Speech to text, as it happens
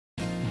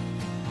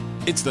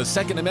It's the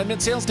Second Amendment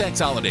sales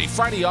tax holiday,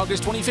 Friday,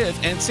 August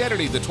 25th and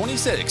Saturday the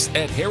 26th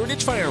at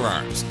Heritage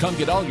Firearms. Come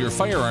get all your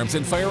firearms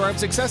and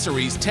firearms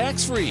accessories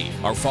tax-free.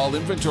 Our fall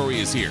inventory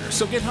is here,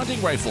 so get hunting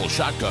rifles,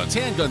 shotguns,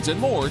 handguns, and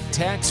more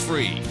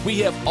tax-free. We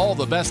have all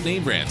the best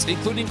name brands,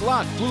 including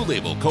Glock, Blue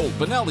Label, Colt,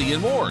 Benelli,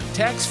 and more,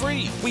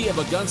 tax-free. We have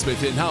a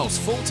gunsmith in-house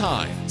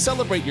full-time.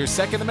 Celebrate your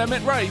Second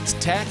Amendment rights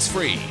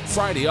tax-free.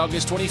 Friday,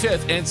 August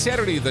 25th and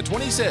Saturday the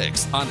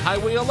 26th on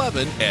Highway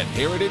 11 at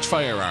Heritage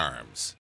Firearms.